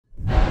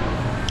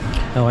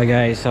Okay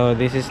guys, so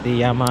this is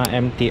the Yamaha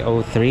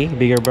MT03,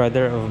 bigger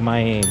brother of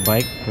my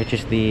bike, which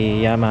is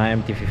the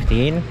Yamaha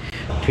MT15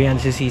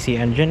 300cc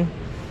engine.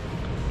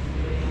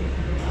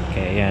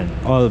 Okay, yan,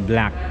 all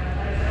black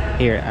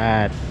here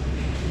at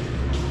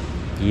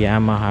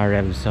Yamaha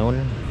Rev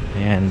Zone.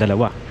 Ayan,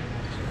 dalawa.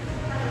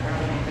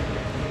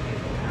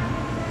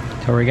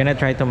 So we're gonna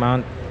try to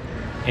mount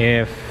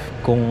if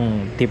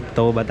kung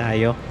tiptoe ba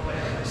tayo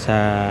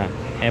sa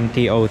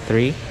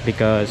MT03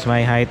 because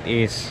my height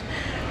is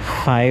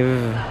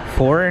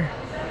 5'4".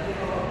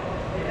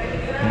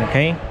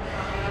 Okay,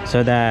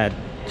 so that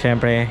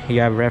syempre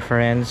you have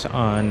reference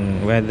on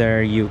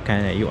whether you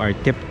are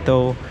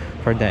tiptoe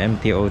for the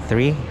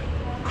MT03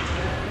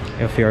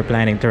 if you're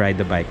planning to ride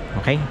the bike.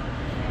 Okay,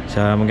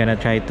 so I'm gonna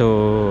try to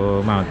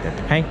mount it.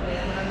 Okay,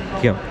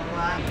 let's go.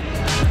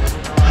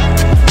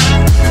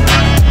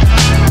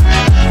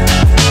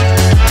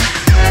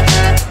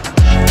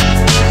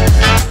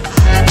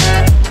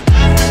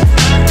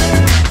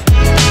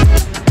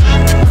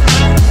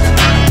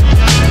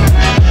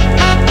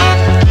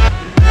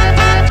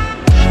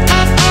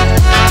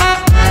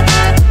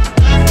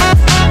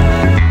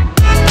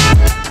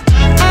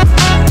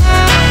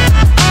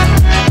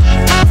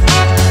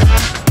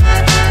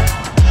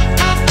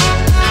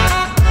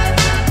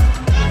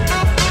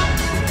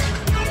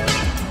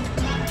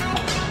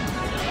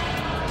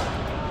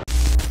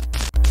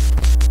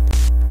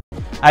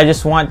 I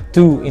just want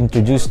to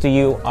introduce to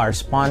you our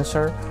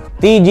sponsor,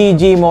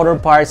 TGG Motor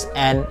Parts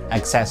and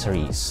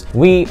Accessories.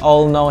 We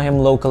all know him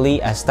locally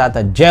as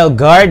Tata Gel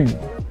Guard.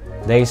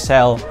 They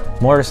sell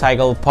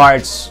motorcycle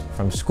parts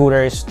from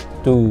scooters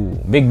to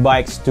big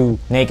bikes to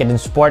naked and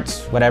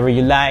sports, whatever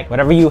you like,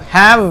 whatever you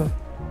have,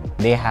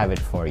 they have it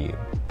for you.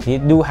 They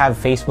do have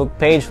Facebook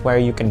page where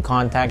you can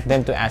contact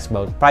them to ask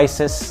about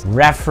prices,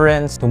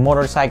 reference to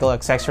motorcycle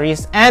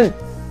accessories, and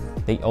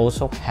they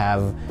also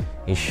have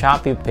a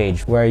Shopee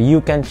page where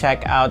you can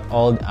check out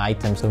all the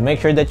items. So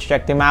make sure that you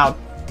check them out.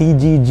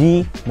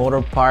 TGG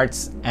Motor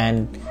Parts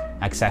and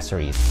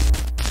Accessories.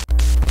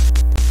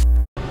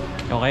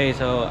 Okay,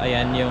 so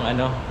ayan yung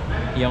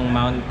yung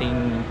mounting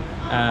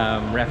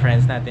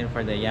reference natin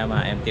for the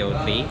Yamaha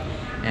MT03.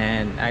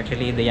 And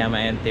actually the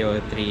Yamaha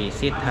MT03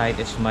 seat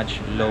height is much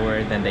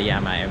lower than the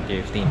Yamaha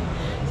MT15.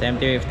 Sa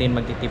MT15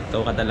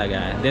 magtitiptoe ka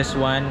talaga. This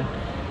one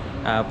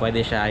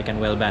pwede siya, I can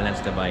well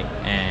balance the bike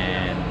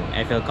and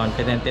I feel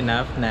confident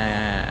enough na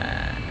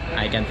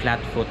I can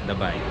flat foot the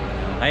bike.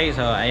 Okay,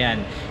 so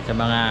ayan, sa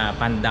mga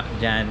pandak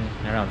dyan,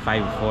 around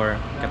 5'4",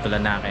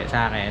 katulad na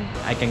sa akin,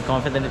 I can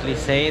confidently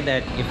say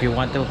that if you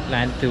want to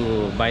plan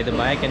to buy the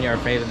bike and you're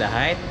afraid of the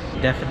height,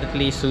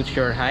 definitely suits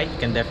your height, you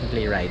can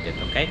definitely ride it,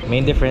 okay?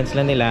 Main difference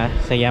lang nila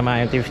sa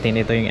Yamaha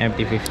MT15, ito yung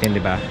MT15,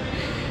 di ba?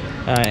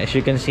 As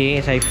you can see,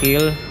 as I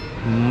feel,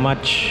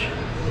 much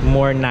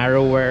more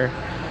narrower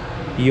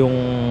yung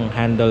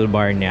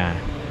handlebar niya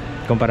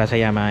kumpara sa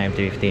Yamaha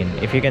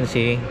MT15. If you can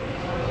see,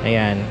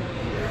 ayan,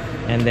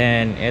 and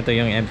then ito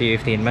yung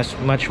MT15,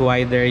 much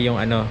wider yung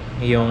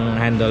yung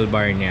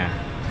handlebar niya.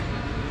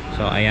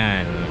 So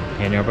ayan,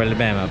 yan yung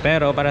problema.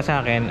 Pero para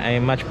sa akin, I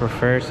much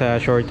prefer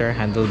sa shorter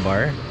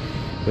handlebar,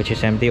 which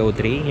is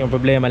MT03. Yung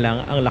problema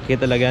lang, ang laki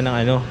talaga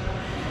ng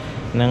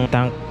ng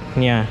tank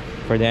niya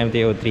for the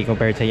MT03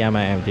 compared sa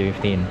Yamaha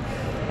MT15.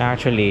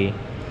 Actually,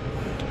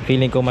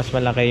 feeling ko mas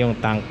malaki yung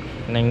tank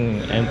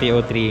ng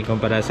MT03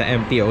 kumpara sa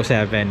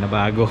MT07 na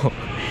bago.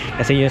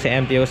 Kasi yung sa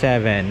MT07,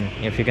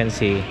 if you can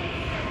see,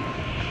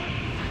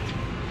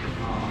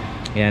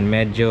 yan,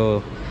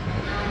 medyo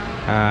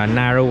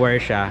narrower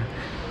siya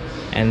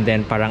and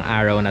then parang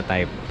arrow na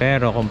type.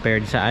 Pero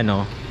compared sa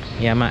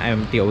Yamaha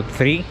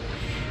MT03,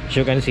 as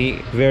you can see,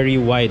 very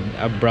wide,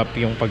 abrupt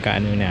yung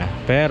pagkaano niya.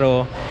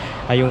 Pero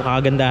yung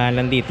kagandahan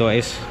lang dito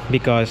is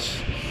because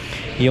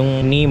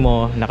yung knee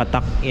mo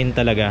nakatuck in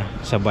talaga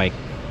sa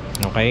bike.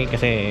 Okay,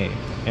 kasi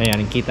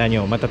ayan, kita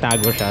nyo,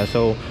 matatago siya.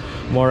 So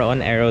more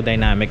on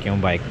aerodynamic yung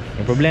bike.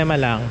 Yung problema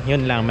lang,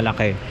 yun lang,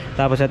 malaki.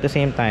 Tapos at the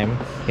same time,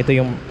 ito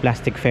yung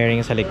plastic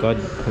fairing sa likod,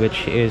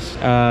 which is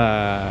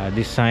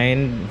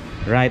designed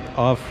right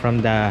off from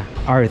the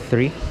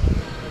R3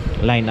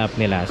 lineup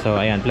nila. So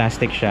ayan,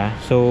 plastic siya.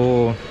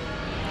 So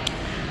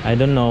I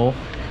don't know,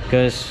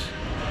 because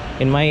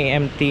in my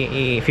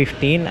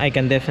MT15 I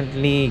can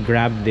definitely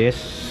grab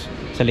this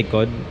sa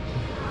likod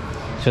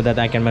so that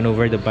I can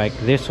maneuver the bike.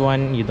 This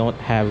one, you don't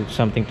have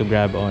something to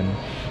grab on.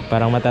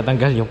 Parang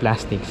matatanggal yung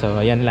plastic. So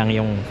ayan lang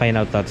yung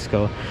final thoughts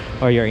ko,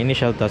 or your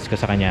initial thoughts ko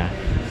sa kanya.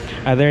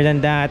 Other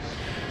than that,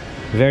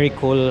 very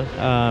cool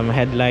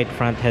headlight,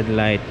 front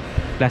headlight.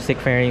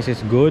 Plastic fairings is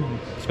good,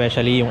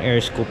 especially yung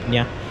air scoop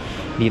niya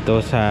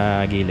dito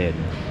sa gilid.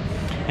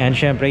 And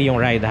syempre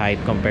yung ride height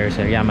compared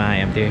sa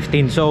Yamaha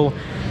MT15. So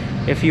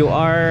if you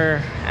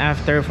are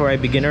after for a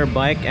beginner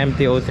bike,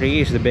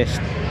 MT03 is the best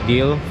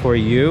deal for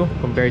you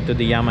compared to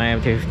the Yamaha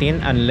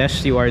MT15,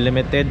 unless you are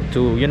limited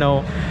to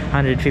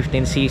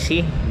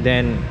 115cc,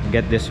 then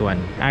get this one.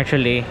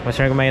 Actually, mas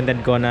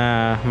recommended ko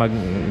na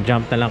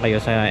mag-jump na lang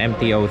kayo sa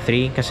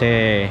MT03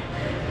 kasi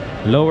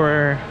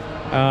lower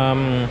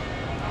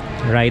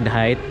ride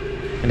height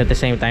and at the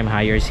same time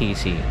higher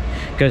cc,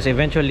 because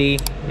eventually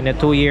in a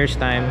 2 years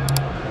time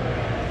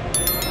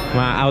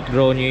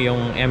ma-outgrow nyo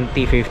yung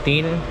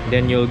MT-15,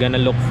 then you're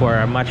gonna look for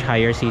a much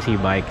higher cc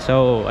bike.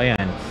 So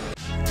ayan,